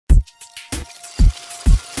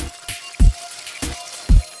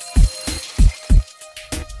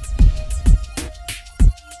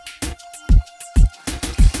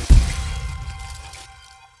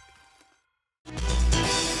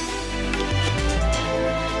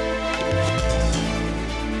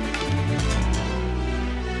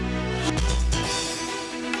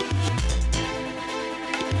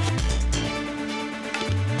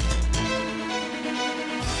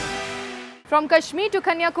From Kashmir to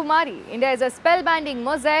Kanyakumari, India is a spellbinding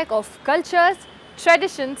mosaic of cultures,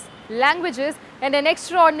 traditions, languages and an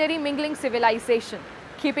extraordinary mingling civilization.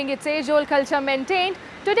 Keeping its age-old culture maintained,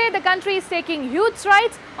 today the country is taking huge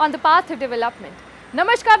strides on the path to development.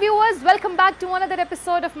 Namaskar viewers, welcome back to another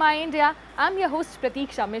episode of My India. I'm your host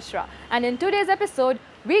Pratiksha Mishra, and in today's episode,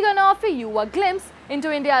 we're going to offer you a glimpse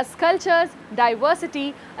into India's cultures,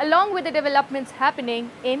 diversity, along with the developments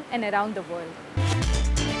happening in and around the world.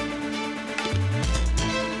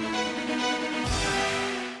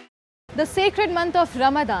 The sacred month of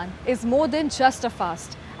Ramadan is more than just a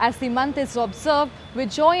fast. As the month is observed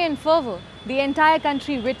with joy and fervour, the entire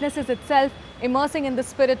country witnesses itself immersing in the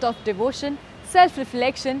spirit of devotion,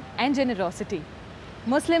 self-reflection and generosity.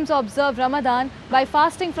 Muslims observe Ramadan by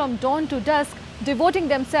fasting from dawn to dusk, devoting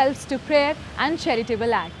themselves to prayer and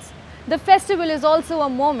charitable acts. The festival is also a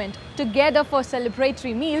moment to gather for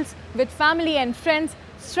celebratory meals with family and friends,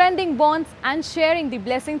 strengthening bonds and sharing the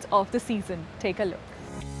blessings of the season. Take a look.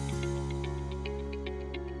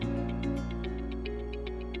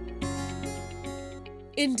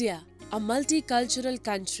 India, a multicultural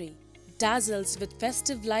country, dazzles with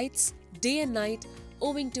festive lights day and night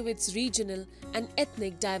owing to its regional and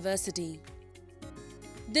ethnic diversity.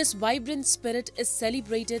 This vibrant spirit is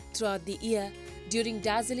celebrated throughout the year during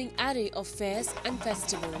dazzling array of fairs and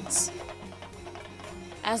festivals.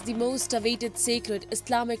 As the most awaited sacred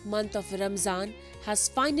Islamic month of Ramzan has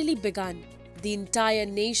finally begun, the entire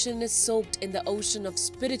nation is soaked in the ocean of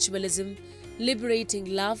spiritualism,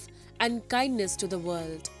 liberating love and kindness to the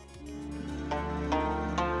world.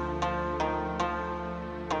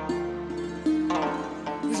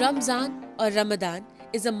 Ramzan or Ramadan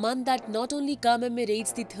is a month that not only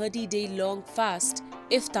commemorates the 30-day-long fast,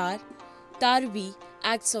 iftar, tarweeh,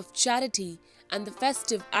 acts of charity and the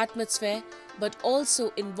festive atmosphere, but also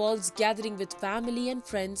involves gathering with family and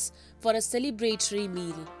friends for a celebratory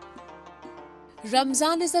meal.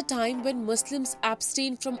 Ramzan is a time when Muslims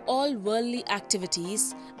abstain from all worldly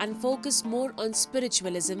activities and focus more on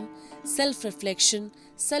spiritualism, self-reflection,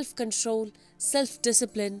 self-control,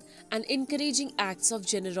 self-discipline and encouraging acts of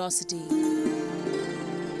generosity.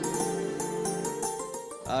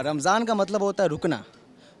 Ramzan का मतलब होता है रुकना।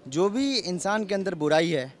 जो भी इंसान के अंदर बुराई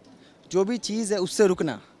है, जो भी चीज़ है उससे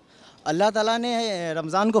रुकना। अल्लाह ताला ने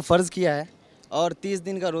रमज़ान को फ़र्ज़ किया है और 30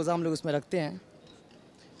 दिन का रोज़ा हम लोग उसमें रखते हैं,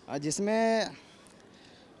 जिसमें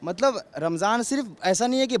मतलब रमज़ान सिर्फ ऐसा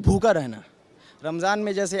नहीं है कि भूखा रहना। रमज़ान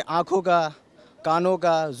में जैसे आँखों का, कानों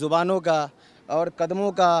का, ज़ुबानों का और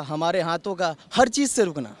कदमों का, हमारे हाथों का, हर चीज़ से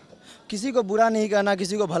रुकना। किसी को बुरा नहीं करना,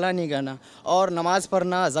 किसी को भला नहीं करना और नमाज़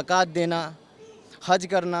पढ़ना, ज़कात देना, हज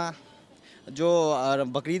करना जो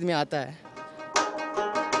बकरीद में आता है।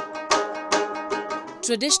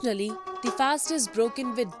 Traditionally, the fast is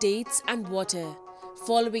broken with dates and water,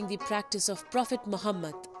 following the practice of Prophet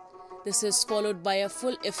Muhammad. This is followed by a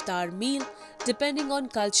full iftar meal depending on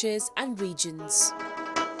cultures and regions.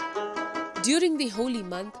 During the holy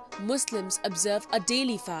month, Muslims observe a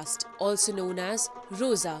daily fast, also known as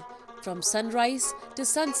roza, from sunrise to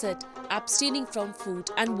sunset, abstaining from food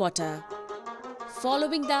and water.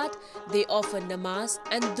 Following that, they offer namaz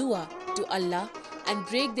and dua to Allah and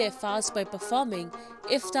break their fast by performing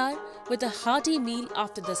iftar with a hearty meal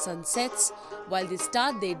after the sun sets, while they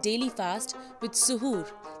start their daily fast with suhoor,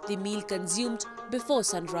 the meal consumed before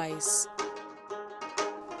sunrise.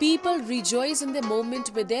 People rejoice in the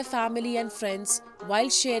moment with their family and friends while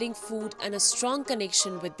sharing food and a strong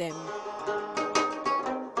connection with them.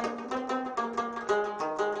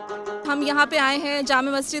 हम यहाँ पे आए हैं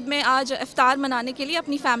जामे मस्जिद में आज इफ्तार मनाने के लिए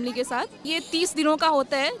अपनी फैमिली के साथ। ये 30 दिनों का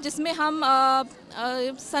होता है जिसमें हम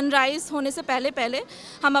सनराइज़ होने से पहले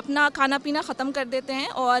हम अपना खाना पीना ख़त्म कर देते हैं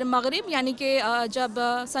और मगरिब यानी कि जब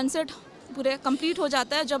सनसेट पूरे कंप्लीट हो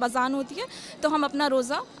जाता है, जब अजान होती है तो हम अपना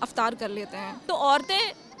रोज़ा इफ्तार कर लेते हैं। तो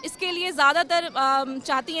औरतें इसके लिए ज़्यादातर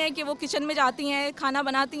चाहती हैं कि वो किचन में जाती हैं, खाना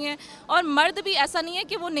बनाती हैं और मर्द भी ऐसा नहीं है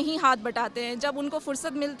कि वो नहीं हाथ बटाते हैं। जब उनको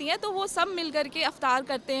फुर्सत मिलती है तो वो सब मिल कर के इफ्तार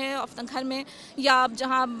करते हैं अपने घर में या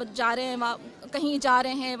जहाँ जा रहे हैं कहीं जा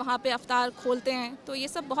रहे हैं वहाँ पे इफ्तार खोलते हैं। तो ये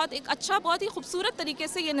सब बहुत एक अच्छा, बहुत ही खूबसूरत तरीके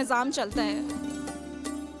से ये निज़ाम चलता है।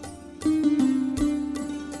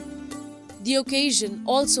 The occasion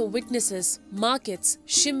also witnesses markets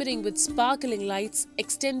shimmering with sparkling lights,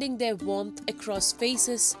 extending their warmth across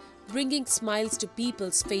faces, bringing smiles to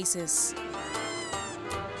people's faces.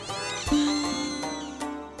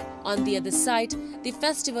 On the other side, the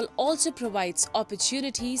festival also provides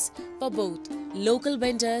opportunities for both local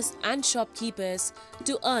vendors and shopkeepers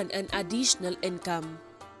to earn an additional income.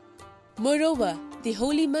 Moreover, the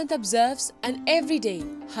holy month observes an everyday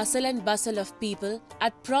hustle and bustle of people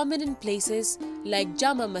at prominent places like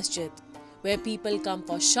Jama Masjid, where people come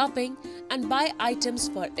for shopping and buy items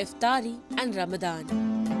for iftari and Ramadan.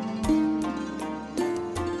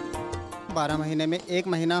 12 महीने में एक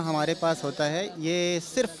महीना हमारे पास होता है, ये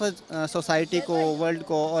सिर्फ society को, वर्ल्ड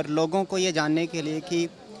को और लोगों को ये जानने के लिए कि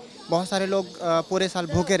बहुत सारे लोग पूरे साल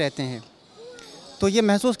भूखे रहते हैं, तो ये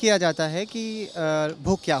महसूस किया जाता है कि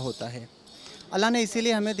भूख क्या होता है। अल्लाह ने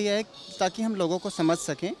इसीलिए हमें दिया है ताकि हम लोगों को समझ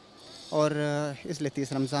सकें, और इसलिए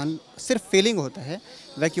 30 रमज़ान सिर्फ फीलिंग होता है,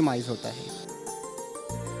 वैक्यूमाइज होता है।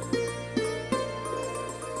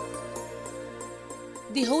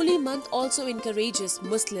 The holy month also encourages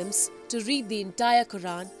Muslims to read the entire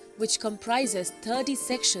Quran, which comprises 30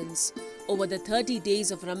 sections over the 30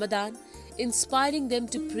 days of Ramadan, inspiring them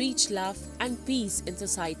to preach love and peace in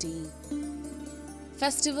society.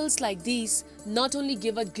 Festivals like these not only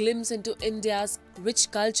give a glimpse into India's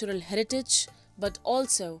rich cultural heritage, but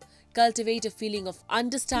also cultivate a feeling of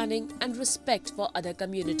understanding and respect for other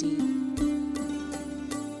community.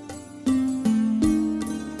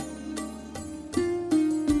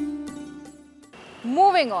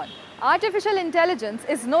 Moving on, artificial intelligence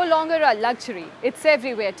is no longer a luxury, it's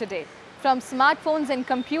everywhere today. From smartphones and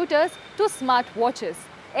computers to smart watches,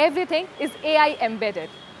 everything is AI embedded.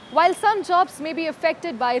 While some jobs may be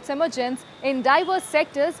affected by its emergence in diverse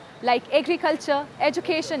sectors like agriculture,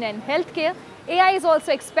 education and healthcare, AI is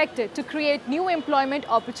also expected to create new employment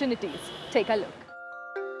opportunities. Take a look.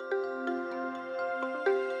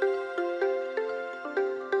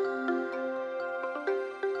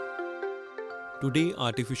 Today,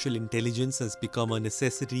 artificial intelligence has become a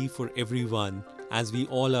necessity for everyone, as we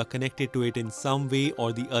all are connected to it in some way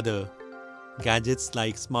or the other. Gadgets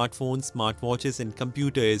like smartphones, smartwatches and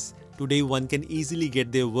computers, today one can easily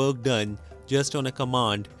get their work done just on a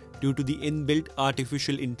command due to the inbuilt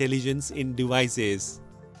artificial intelligence in devices.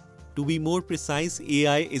 To be more precise,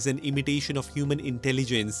 AI is an imitation of human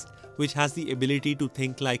intelligence, which has the ability to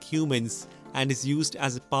think like humans and is used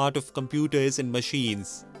as a part of computers and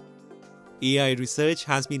machines. AI research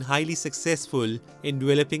has been highly successful in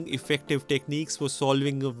developing effective techniques for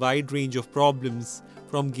solving a wide range of problems,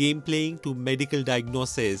 from game playing to medical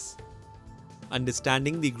diagnosis.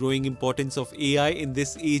 Understanding the growing importance of AI in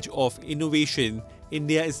this age of innovation,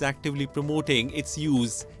 India is actively promoting its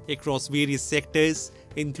use across various sectors,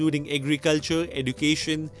 including agriculture,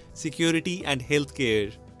 education, security, and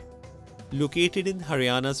healthcare. Located in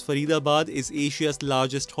Haryana's Faridabad is Asia's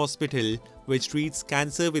largest hospital, which treats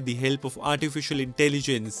cancer with the help of artificial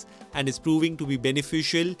intelligence and is proving to be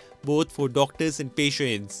beneficial both for doctors and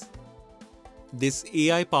patients. This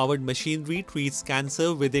AI-powered machinery treats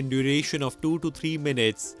cancer within duration of 2 to 3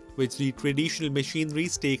 minutes, which the traditional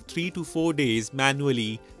machineries take 3 to 4 days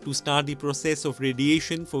manually to start the process of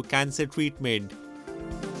radiation for cancer treatment.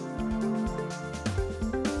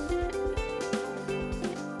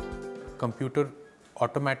 Computer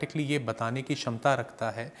automatically ये बताने की क्षमता रखता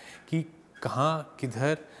है कि कहाँ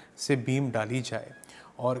किधर से बीम डाली जाए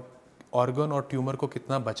और ऑर्गन और ट्यूमर को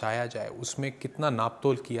कितना बचाया जाए, उसमें कितना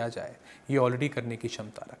नापतोल किया जाए, ये ऑलरेडी करने की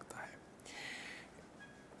क्षमता रखता है।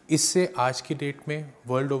 इससे आज की डेट में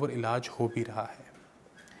वर्ल्ड ओवर इलाज हो भी रहा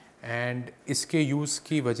है एंड इसके यूज़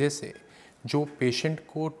की वजह से जो पेशेंट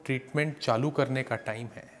को ट्रीटमेंट चालू करने का टाइम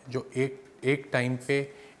है, जो एक टाइम पे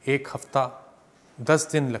 1 हफ्ता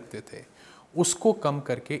 10 दिन लगते थे, उसको कम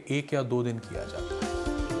करके 1 या 2 दिन किया जाता है।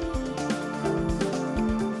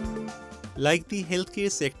 Like the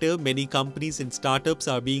healthcare sector, many companies and startups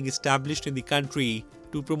are being established in the country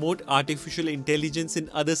to promote artificial intelligence in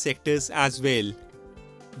other sectors as well.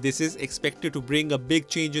 This is expected to bring a big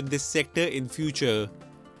change in this sector in future.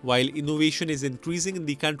 While innovation is increasing in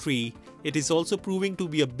the country, it is also proving to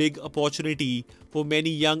be a big opportunity for many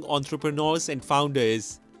young entrepreneurs and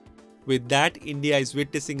founders. With that, India is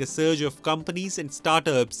witnessing a surge of companies and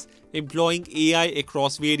startups employing AI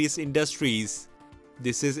across various industries.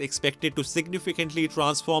 This is expected to significantly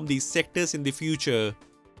transform these sectors in the future.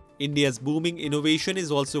 India's booming innovation is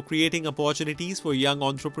also creating opportunities for young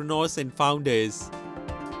entrepreneurs and founders.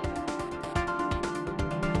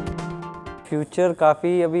 Future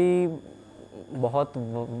काफ़ी अभी बहुत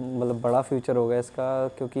मतलब बड़ा future होगा इसका,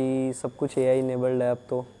 क्योंकि सब कुछ AI इनेबल्ड है अब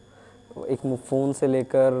तो। एक फ़ोन से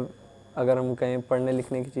लेकर अगर हम कहें पढ़ने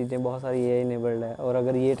लिखने की चीज़ें बहुत सारी AI इनेबल्ड है, और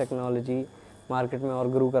अगर ये टेक्नोलॉजी मार्केट में और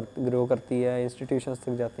ग्रो करती है, इंस्टीट्यूशंस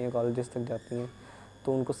तक जाती हैं, कॉलेजेस तक जाती हैं,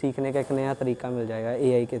 तो उनको सीखने का एक नया तरीका मिल जाएगा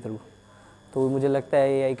AI के थ्रू। तो मुझे लगता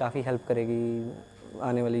है AI काफ़ी हेल्प करेगी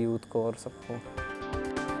आने वाली यूथ को और सबको।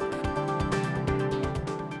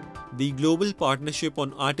 The Global Partnership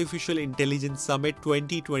on Artificial Intelligence Summit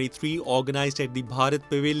 2023, organized at the Bharat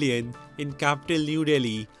Pavilion in capital New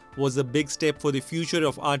Delhi, was a big step for the future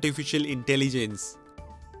of artificial intelligence.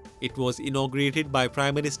 It was inaugurated by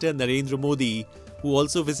Prime Minister Narendra Modi, who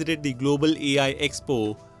also visited the Global AI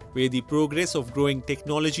Expo, where the progress of growing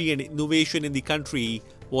technology and innovation in the country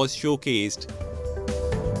was showcased.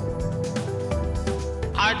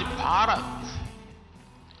 आज Bharat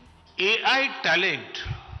AI talent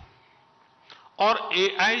और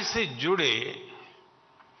AI से जुड़े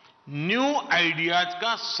new ideas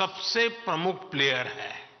का सबसे प्रमुख player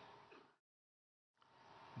है।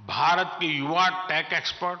 भारत के युवा tech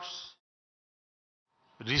experts,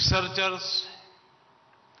 researchers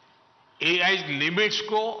AI limits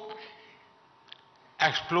को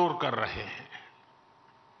एक्सप्लोर कर रहे हैं।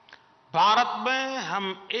 भारत में हम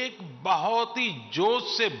एक बहुत ही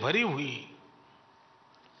जोश से भरी हुई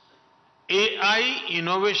AI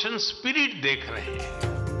इनोवेशन स्पिरिट देख रहे हैं।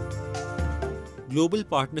 Global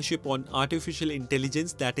Partnership on Artificial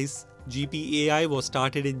Intelligence, that is GPAI, was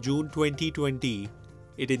started in June 2020.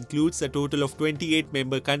 It includes a total of 28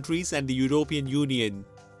 member countries and the European Union.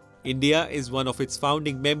 India is one of its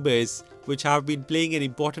founding members, which have been playing an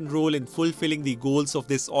important role in fulfilling the goals of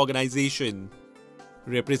this organization.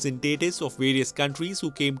 Representatives of various countries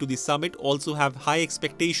who came to the summit also have high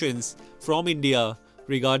expectations from India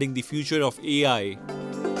regarding the future of AI.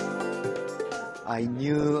 I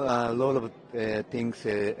knew a lot of things,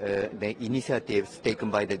 the initiatives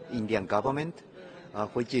taken by the Indian government,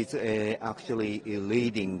 which is actually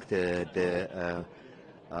leading the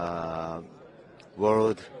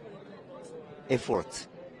world efforts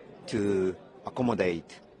to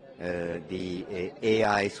accommodate the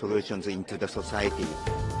AI solutions into the society.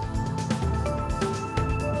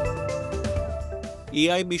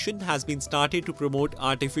 AI Mission has been started to promote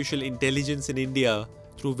artificial intelligence in India,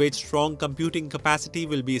 through which strong computing capacity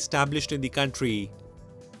will be established in the country.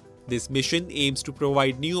 This mission aims to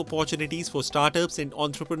provide new opportunities for startups and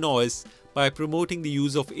entrepreneurs by promoting the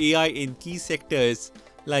use of AI in key sectors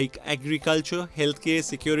like agriculture, healthcare,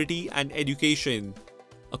 security, and education.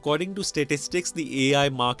 According to statistics, the AI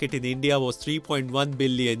market in India was $3.1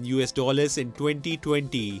 billion in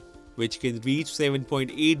 2020, which can reach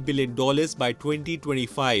 $7.8 billion by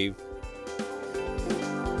 2025.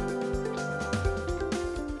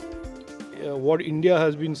 What India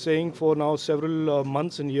has been saying for now several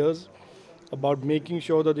months and years about making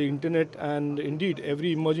sure that the internet and indeed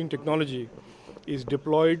every emerging technology is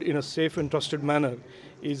deployed in a safe and trusted manner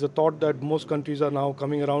is a thought that most countries are now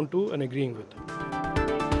coming around to and agreeing with.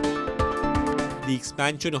 The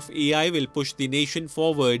expansion of AI will push the nation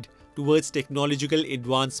forward towards technological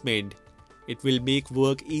advancement. It will make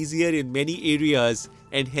work easier in many areas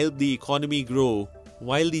and help the economy grow.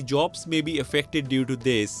 While the jobs may be affected due to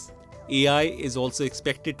this, AI is also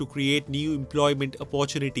expected to create new employment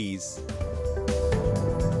opportunities.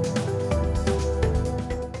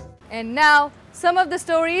 And now, some of the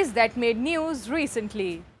stories that made news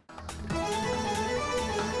recently.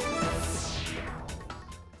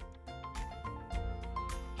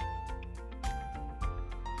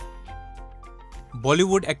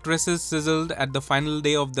 Bollywood actresses sizzled at the final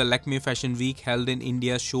day of the Lakme Fashion Week held in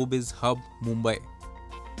India's showbiz hub, Mumbai.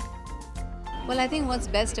 Well, I think what's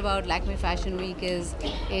best about Lakme Fashion Week is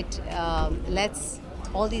it lets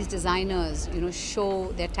all these designers,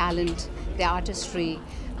 show their talent, their artistry,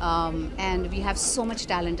 and we have so much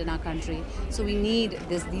talent in our country. So we need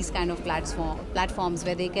these kind of platforms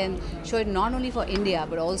where they can show it not only for India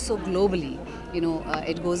but also globally.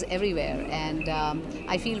 It goes everywhere, and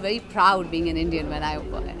I feel very proud being an Indian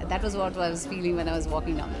that was what I was feeling when I was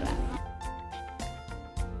walking down the ramp.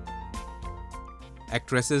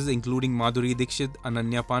 Actresses including Madhuri Dixit,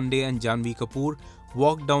 Ananya Pandey and Janhvi Kapoor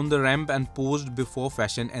walked down the ramp and posed before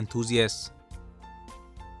fashion enthusiasts.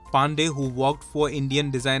 Pandey, who worked for Indian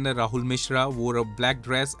designer Rahul Mishra, wore a black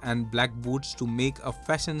dress and black boots to make a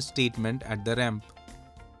fashion statement at the ramp.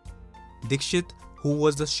 Dixit, who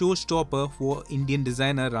was the showstopper for Indian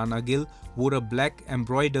designer Rana Gill, wore a black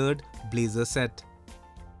embroidered blazer set.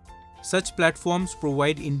 Such platforms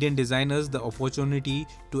provide Indian designers the opportunity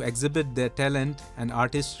to exhibit their talent and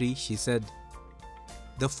artistry, she said.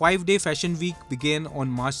 The 5-day fashion week began on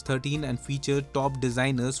March 13 and featured top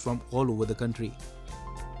designers from all over the country.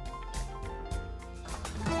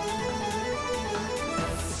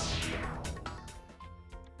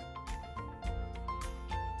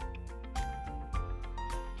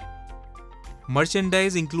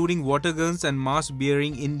 Merchandise including water guns and masks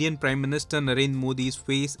bearing Indian Prime Minister Narendra Modi's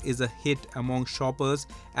face is a hit among shoppers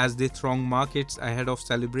as they throng markets ahead of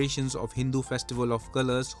celebrations of Hindu Festival of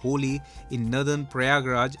Colors Holi in northern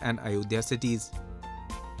Prayagraj and Ayodhya cities.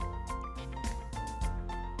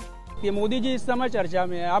 ये मोदी जी इस समय चर्चा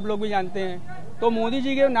में है, आप लोग भी जानते हैं, तो मोदी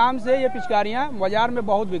जी के नाम से ये पिचकारियां बाजार में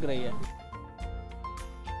बहुत बिक रही है.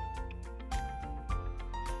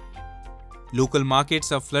 Local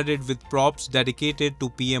markets are flooded with props dedicated to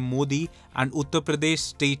PM Modi and Uttar Pradesh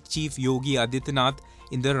State Chief Yogi Adityanath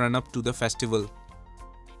in the run-up to the festival.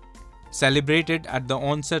 Celebrated at the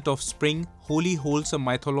onset of spring, Holi holds a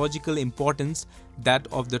mythological importance, that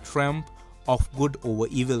of the triumph of good over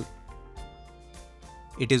evil.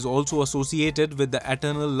 It is also associated with the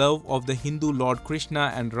eternal love of the Hindu Lord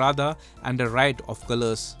Krishna and Radha and a riot of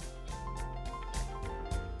colors.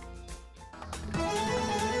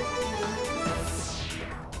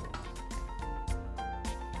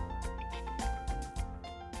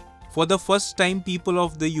 For the first time, people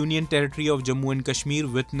of the Union Territory of Jammu and Kashmir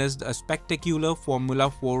witnessed a spectacular Formula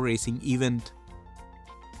 4 racing event.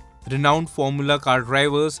 Renowned Formula car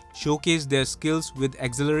drivers showcased their skills with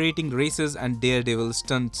exhilarating races and daredevil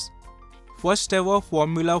stunts. First ever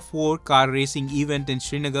Formula 4 car racing event in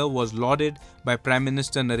Srinagar was lauded by Prime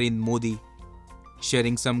Minister Narendra Modi.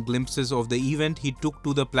 Sharing some glimpses of the event, he took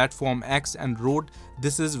to the platform X and wrote,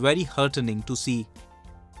 "This is very heartening to see."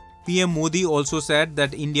 PM Modi also said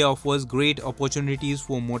that India offers great opportunities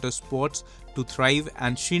for motorsports to thrive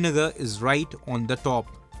and Srinagar is right on the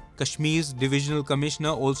top. Kashmir's Divisional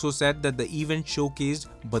Commissioner also said that the event showcased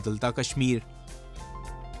Badalta Kashmir.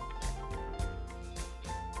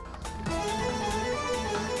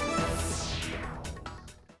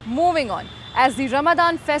 Moving on, as the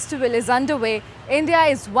Ramadan festival is underway, India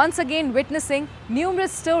is once again witnessing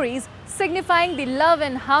numerous stories signifying the love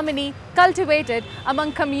and harmony cultivated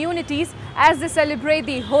among communities as they celebrate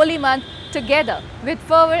the holy month together with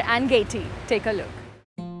fervour and gaiety. Take a look.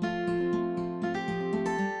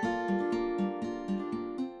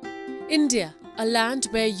 India, a land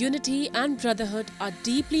where unity and brotherhood are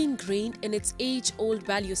deeply ingrained in its age-old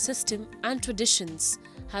value system and traditions,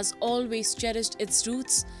 has always cherished its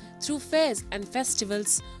roots through fairs and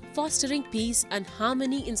festivals, fostering peace and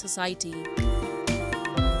harmony in society.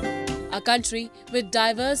 A country with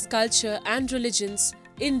diverse culture and religions,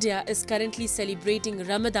 India is currently celebrating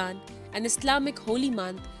Ramadan, an Islamic holy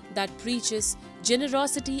month that preaches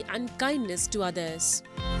generosity and kindness to others.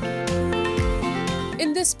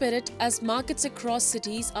 In this spirit, as markets across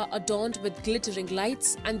cities are adorned with glittering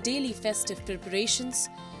lights and daily festive preparations,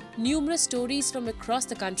 numerous stories from across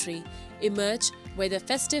the country emerge where the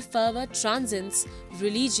festive fervour transcends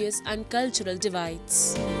religious and cultural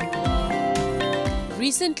divides.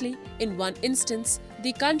 Recently, in one instance,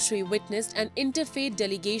 the country witnessed an interfaith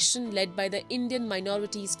delegation led by the Indian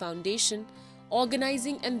Minorities Foundation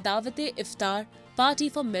organizing an Dawat-e-Iftar party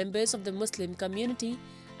for members of the Muslim community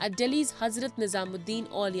at Delhi's Hazrat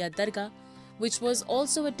Nizamuddin Aulia Dargah, which was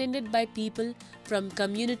also attended by people from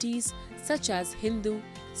communities such as Hindu,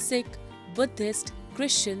 Sikh, Buddhist,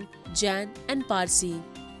 Christian, Jain and Parsi.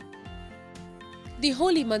 The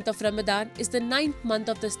holy month of Ramadan is the 9th month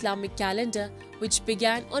of the Islamic calendar, which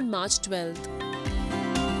began on March 12th.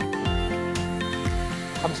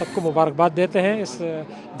 हम सबको मुबारकबाद देते हैं इस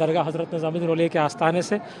दरगाह हज़रत निज़ामुद्दीन औलिया के आस्थाने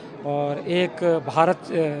से और एक भारत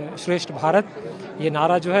श्रेष्ठ भारत ये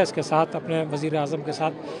नारा जो है इसके साथ अपने वज़ीर आज़म के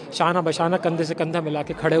साथ शाना बशाना कंधे से कंधा मिला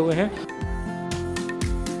के खड़े हुए हैं.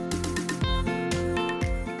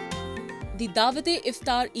 The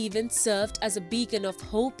Dawat-e-Iftar event served as a beacon of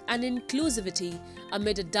hope and inclusivity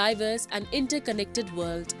amid a diverse and interconnected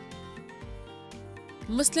world.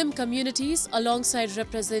 Muslim communities, alongside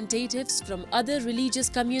representatives from other religious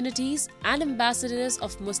communities and ambassadors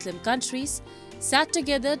of Muslim countries, sat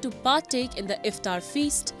together to partake in the Iftar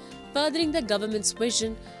feast, furthering the government's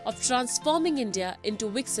vision of transforming India into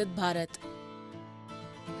Viksit Bharat.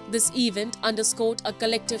 This event underscored a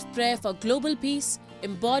collective prayer for global peace,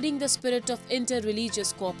 embodying the spirit of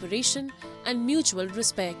inter-religious cooperation and mutual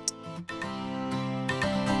respect.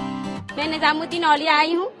 मैं निजामुद्दीन औलिया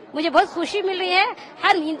आई हूँ. मुझे बहुत खुशी मिल रही है.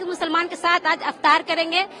 हर हिंदू मुसलमान के साथ आज अफ्तार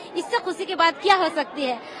करेंगे. इससे खुशी की बात क्या हो सकती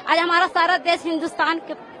है. आज हमारा सारा देश हिंदुस्तान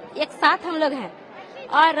के एक साथ हम लोग हैं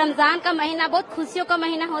और रमजान का महीना बहुत खुशियों का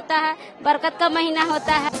महीना होता है, बरकत का महीना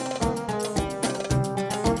होता है.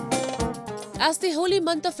 As the holy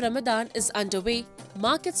month of Ramadan is underway,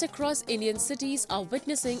 markets across Indian cities are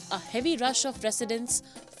witnessing a heavy rush of residents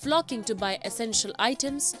flocking to buy essential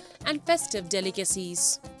items and festive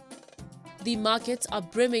delicacies. The markets are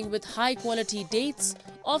brimming with high-quality dates,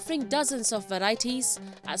 offering dozens of varieties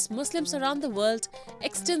as Muslims around the world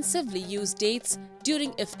extensively use dates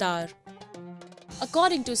during Iftar.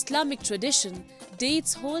 According to Islamic tradition,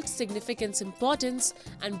 dates hold significant importance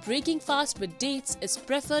and breaking fast with dates is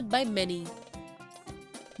preferred by many.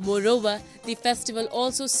 Moreover, the festival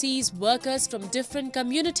also sees workers from different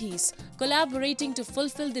communities collaborating to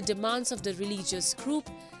fulfill the demands of the religious group,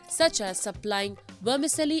 such as supplying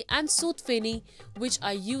vermicelli and soot feni, which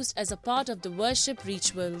are used as a part of the worship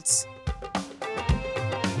rituals.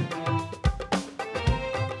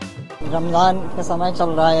 Ramzan का समय चल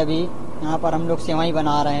रहा है अभी, यहाँ पर हम लोग सेवई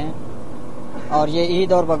बना रहे हैं और ये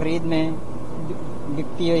ईद और बकरीद में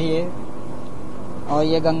बिकती है ये, और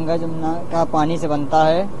ये गंगा जमुना का पानी से बनता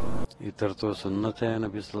है। इतर तो सुन्नत है,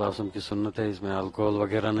 नबी सल्लल्लाहु अलैहि वसल्लम की सुन्नत है, इसमें अल्कोहल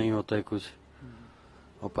वगैरह नहीं होता है कुछ।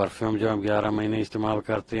 और परफ्यूम जो हम 11 महीने इस्तेमाल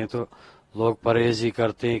करते हैं तो लोग परहेज ही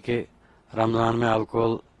करते हैं कि रमज़ान में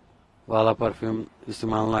अल्कोहल वाला परफ्यूम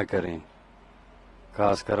इस्तेमाल ना करें,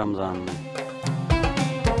 खासकर रमज़ान में।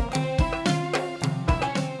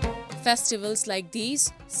 Festivals like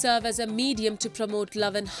these serve as a medium to promote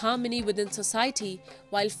love and harmony within society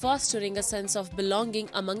while fostering a sense of belonging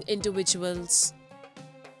among individuals.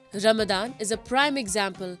 Ramadan is a prime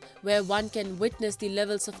example where one can witness the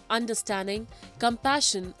levels of understanding,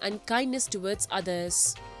 compassion and kindness towards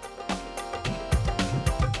others.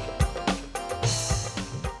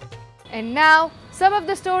 And now, some of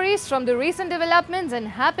the stories from the recent developments and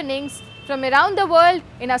happenings from around the world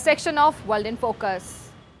in our section of World in Focus.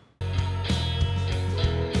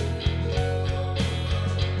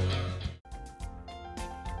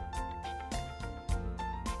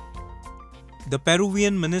 The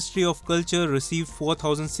Peruvian Ministry of Culture received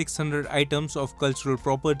 4,600 items of cultural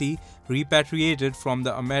property repatriated from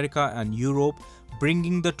the America and Europe,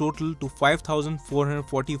 bringing the total to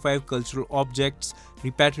 5,445 cultural objects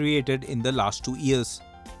repatriated in the last 2 years.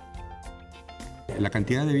 La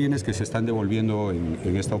cantidad de bienes que se están devolviendo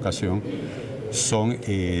en esta ocasión son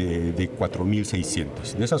de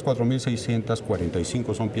 4.600. De esas 4.600,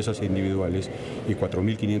 45 son piezas individuales y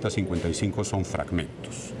 4.555 son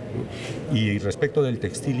fragmentos, ¿no? Y respecto del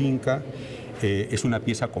textil inca, es una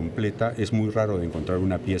pieza completa. Es muy raro de encontrar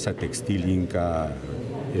una pieza textil inca,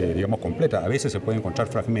 digamos, completa. A veces se pueden encontrar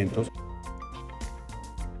fragmentos.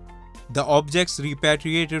 The objects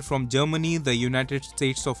repatriated from Germany, the United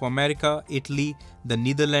States of America, Italy, the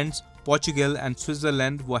Netherlands, Portugal and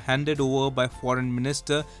Switzerland were handed over by Foreign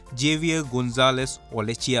Minister Javier González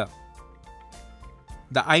Olechea.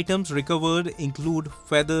 The items recovered include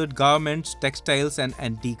feathered garments, textiles and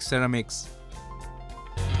antique ceramics.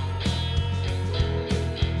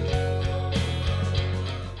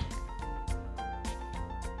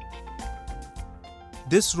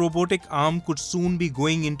 This robotic arm could soon be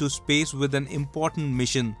going into space with an important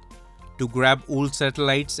mission: to grab old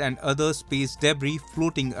satellites and other space debris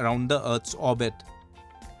floating around the Earth's orbit.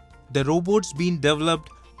 The robot's been developed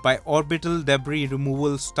by orbital debris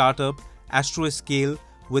removal startup Astroscale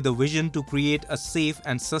with a vision to create a safe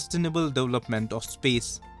and sustainable development of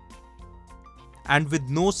space. And with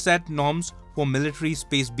no set norms for military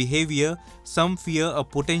space behavior, some fear a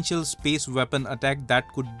potential space weapon attack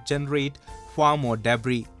that could generate far more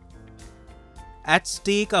debris. At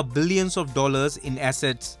stake are billions of dollars in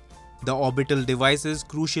assets. The orbital devices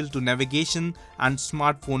crucial to navigation and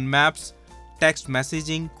smartphone maps, text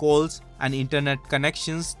messaging, calls and internet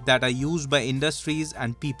connections that are used by industries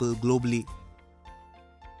and people globally.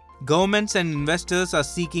 Governments and investors are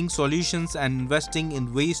seeking solutions and investing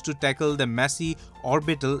in ways to tackle the messy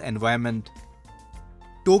orbital environment.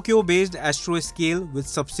 Tokyo-based Astroscale with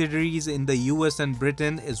subsidiaries in the US and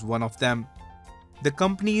Britain is one of them. The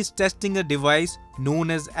company is testing a device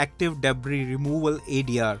known as Active Debris Removal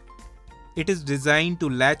ADR. It is designed to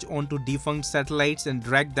latch onto defunct satellites and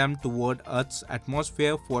drag them toward Earth's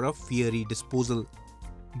atmosphere for a fiery disposal.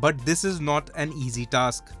 But this is not an easy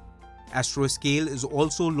task. Astroscale is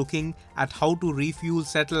also looking at how to refuel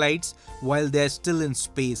satellites while they are still in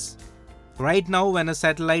space. Right now, when a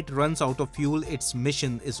satellite runs out of fuel, its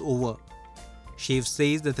mission is over. Shave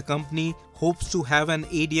says that the company hopes to have an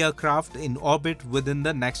ADR craft in orbit within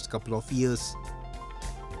the next couple of years.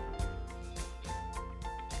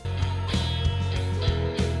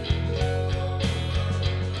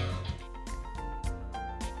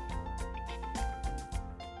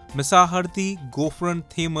 Misaharti Gofran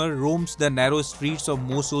Thamer roams the narrow streets of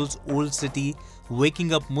Mosul's old city,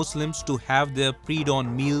 waking up Muslims to have their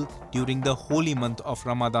pre-dawn meal during the holy month of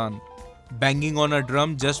Ramadan. Banging on a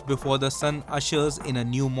drum just before the sun ushers in a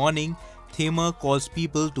new morning, Thamer calls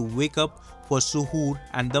people to wake up for suhoor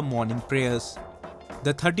and the morning prayers.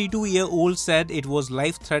 The 32-year-old said it was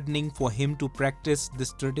life-threatening for him to practice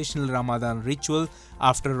this traditional Ramadan ritual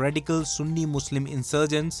after radical Sunni Muslim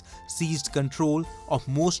insurgents seized control of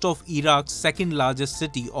most of Iraq's second-largest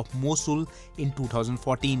city of Mosul in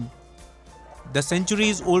 2014. The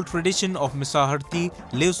centuries-old tradition of Misaharti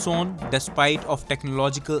lives on despite of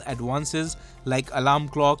technological advances like alarm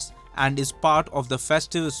clocks and is part of the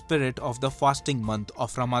festive spirit of the fasting month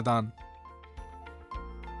of Ramadan.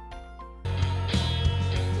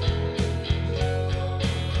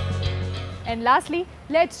 And And lastly,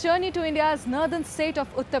 let's journey to India's northern state of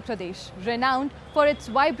Uttar Pradesh, renowned for its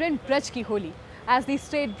vibrant Braj Ki Holi. As the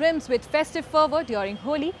state brims with festive fervour during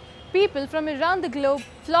Holi, people from around the globe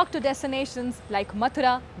flock to destinations like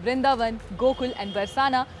Mathura, Vrindavan, Gokul and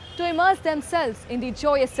Barsana to immerse themselves in the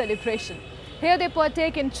joyous celebration. Here they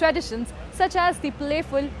partake in traditions such as the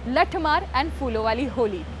playful Lathamar and Phoolowali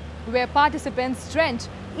Holi, where participants drench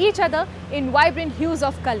each other in vibrant hues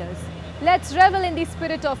of colours. Let's revel in the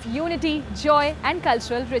spirit of unity, joy and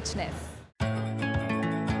cultural richness.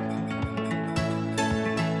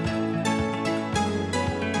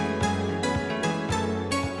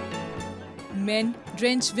 Men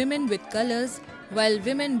drench women with colours, while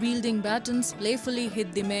women wielding batons playfully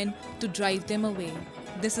hit the men to drive them away.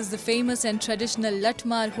 This is the famous and traditional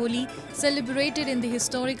Lathamar Holi, celebrated in the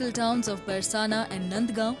historical towns of Barsana and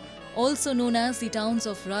Nandgaon, also known as the towns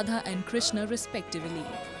of Radha and Krishna respectively.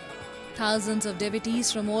 Thousands of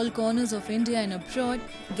devotees from all corners of India and abroad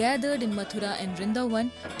gathered in Mathura and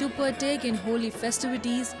Vrindavan to partake in holy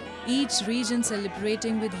festivities, each region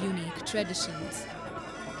celebrating with unique traditions.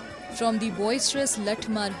 From the boisterous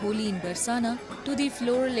Lathamar Holi in Barsana to the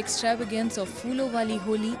floral extravagance of Phoolowali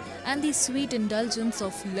Holi and the sweet indulgence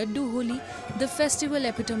of Laddu Holi, the festival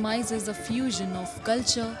epitomizes a fusion of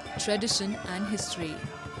culture, tradition and history.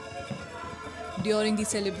 During the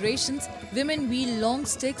celebrations, women wield long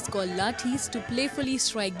sticks called lathis to playfully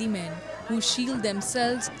strike the men, who shield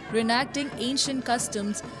themselves, reenacting ancient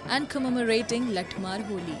customs and commemorating Lathamar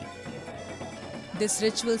Holi. This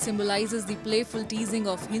ritual symbolizes the playful teasing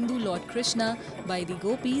of Hindu Lord Krishna by the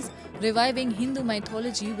gopis, reviving Hindu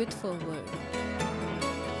mythology with fervor.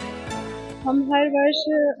 हम हर वर्ष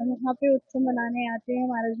यहाँ पे उत्सव मनाने आते हैं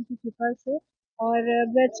महाराज जी की कृपा से, और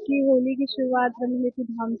ब्रज की होली की शुरुआत रंगीली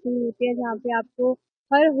धाम से होती है, जहाँ पे आपको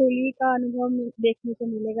हर होली का अनुभव देखने को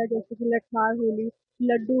मिलेगा, जैसे कि लठमार होली,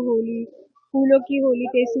 लड्डू होली, फूलों की होली,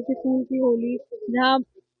 टेस्टी से फूल की होली, जहाँ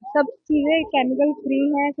सब चीज़ें केमिकल फ्री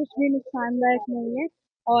हैं, कुछ भी नुकसानदायक नहीं है।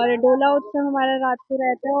 और डोला उत्सव हमारा रात को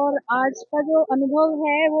रहता है, और आज का जो अनुभव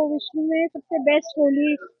है वो विश्व में सबसे बेस्ट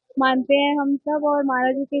होली मानते हैं हम सब, और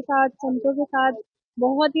महाराज जी के साथ, संतों के साथ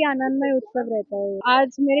बहुत ही आनंदमय उत्सव रहता है।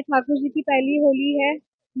 आज मेरे ठाकुर जी की पहली होली है,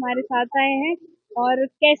 हमारे साथ आए हैं, और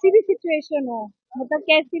कैसी भी सिचुएशन हो, मतलब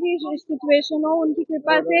कैसी भी सिचुएशन हो, उनकी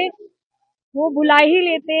कृपा से वो बुला ही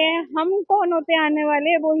लेते हैं। हम कौन होते हैं आने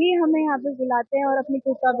वाले, वो ही हमें यहाँ पे बुलाते हैं और अपनी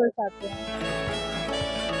कृपा बरसाते हैं।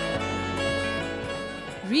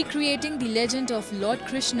 Recreating the legend of Lord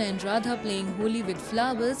Krishna and Radha playing Holi with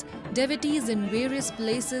flowers, devotees in various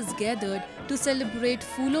places gathered to celebrate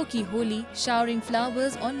Phoolon ki Holi, showering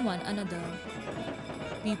flowers on one another.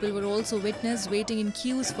 People were also witnessed waiting in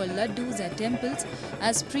queues for laddus at temples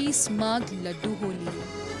as priests marked Laddu Holi.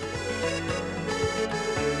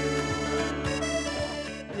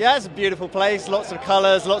 Yeah, it's a beautiful place, lots of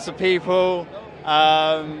colours, lots of people,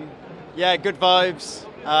 yeah, good vibes.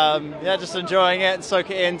 Yeah, just enjoying it,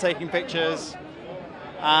 soak it in, taking pictures,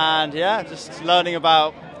 and yeah, just learning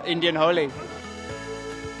about Indian Holi.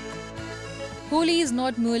 Holi is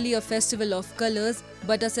not merely a festival of colours,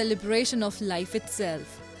 but a celebration of life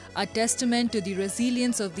itself, a testament to the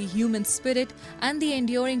resilience of the human spirit and the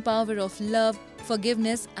enduring power of love,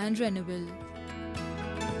 forgiveness and renewal.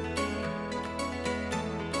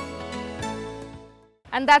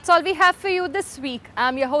 And that's all we have for you this week.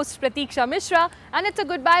 I'm your host Pratiksha Mishra, and it's a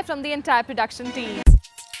goodbye from the entire production team.